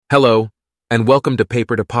Hello, and welcome to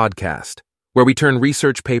Paper to Podcast, where we turn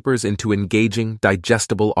research papers into engaging,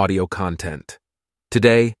 digestible audio content.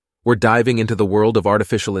 Today, we're diving into the world of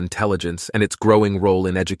artificial intelligence and its growing role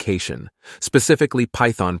in education, specifically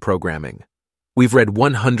Python programming. We've read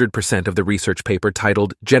 100% of the research paper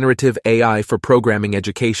titled Generative AI for Programming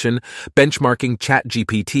Education, Benchmarking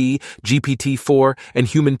ChatGPT, GPT-4, and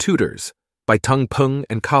Human Tutors by Tung Peng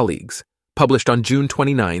and colleagues, published on June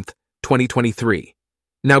 29, 2023.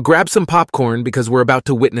 Now grab some popcorn because we're about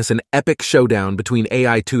to witness an epic showdown between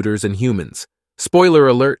AI tutors and humans. Spoiler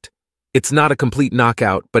alert, it's not a complete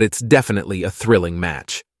knockout, but it's definitely a thrilling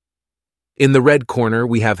match. In the red corner,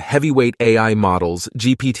 we have heavyweight AI models,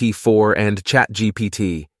 GPT-4 and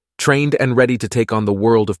ChatGPT, trained and ready to take on the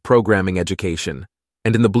world of programming education.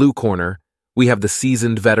 And in the blue corner, we have the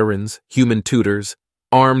seasoned veterans, human tutors,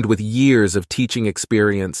 armed with years of teaching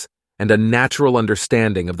experience and a natural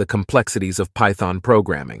understanding of the complexities of Python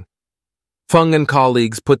programming. Fung and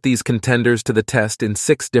colleagues put these contenders to the test in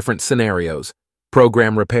 6 different scenarios: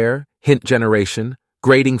 program repair, hint generation,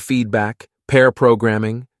 grading feedback, pair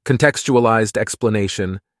programming, contextualized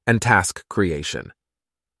explanation, and task creation.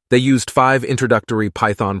 They used 5 introductory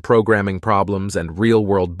Python programming problems and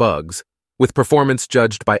real-world bugs, with performance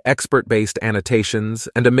judged by expert-based annotations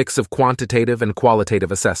and a mix of quantitative and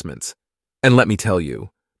qualitative assessments. And let me tell you,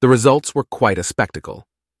 the results were quite a spectacle.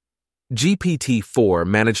 GPT-4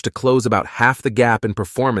 managed to close about half the gap in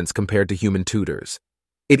performance compared to human tutors.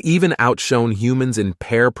 It even outshone humans in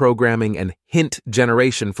pair programming and hint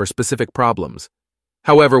generation for specific problems.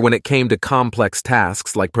 However, when it came to complex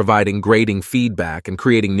tasks like providing grading feedback and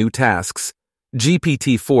creating new tasks,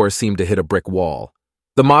 GPT-4 seemed to hit a brick wall.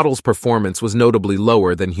 The model's performance was notably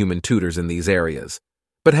lower than human tutors in these areas.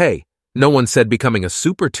 But hey, no one said becoming a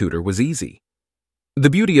super tutor was easy. The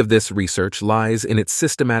beauty of this research lies in its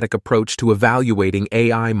systematic approach to evaluating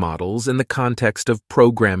AI models in the context of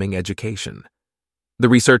programming education. The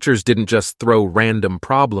researchers didn't just throw random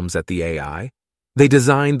problems at the AI. They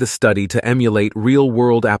designed the study to emulate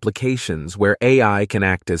real-world applications where AI can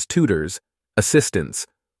act as tutors, assistants,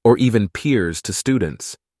 or even peers to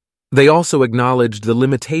students. They also acknowledged the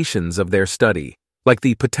limitations of their study, like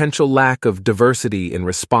the potential lack of diversity in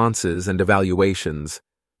responses and evaluations,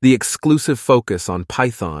 the exclusive focus on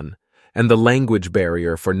Python, and the language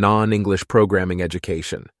barrier for non-English programming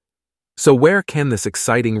education. So where can this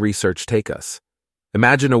exciting research take us?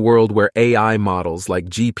 Imagine a world where AI models like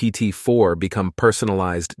GPT-4 become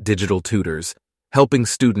personalized digital tutors, helping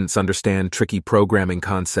students understand tricky programming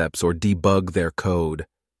concepts or debug their code.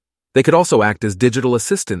 They could also act as digital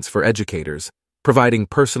assistants for educators, providing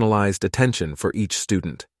personalized attention for each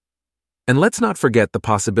student. And let's not forget the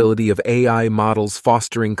possibility of AI models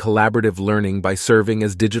fostering collaborative learning by serving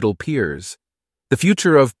as digital peers. The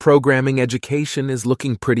future of programming education is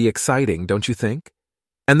looking pretty exciting, don't you think?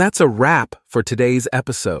 And that's a wrap for today's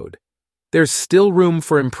episode. There's still room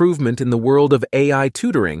for improvement in the world of AI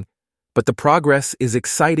tutoring, but the progress is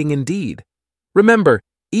exciting indeed. Remember,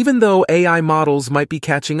 even though AI models might be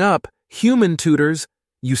catching up, human tutors,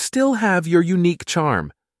 you still have your unique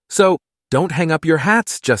charm. So don't hang up your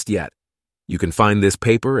hats just yet. You can find this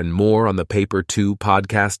paper and more on the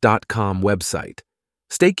paper2podcast.com website.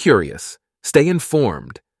 Stay curious, stay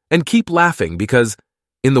informed, and keep laughing because,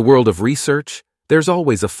 in the world of research, there's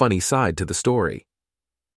always a funny side to the story.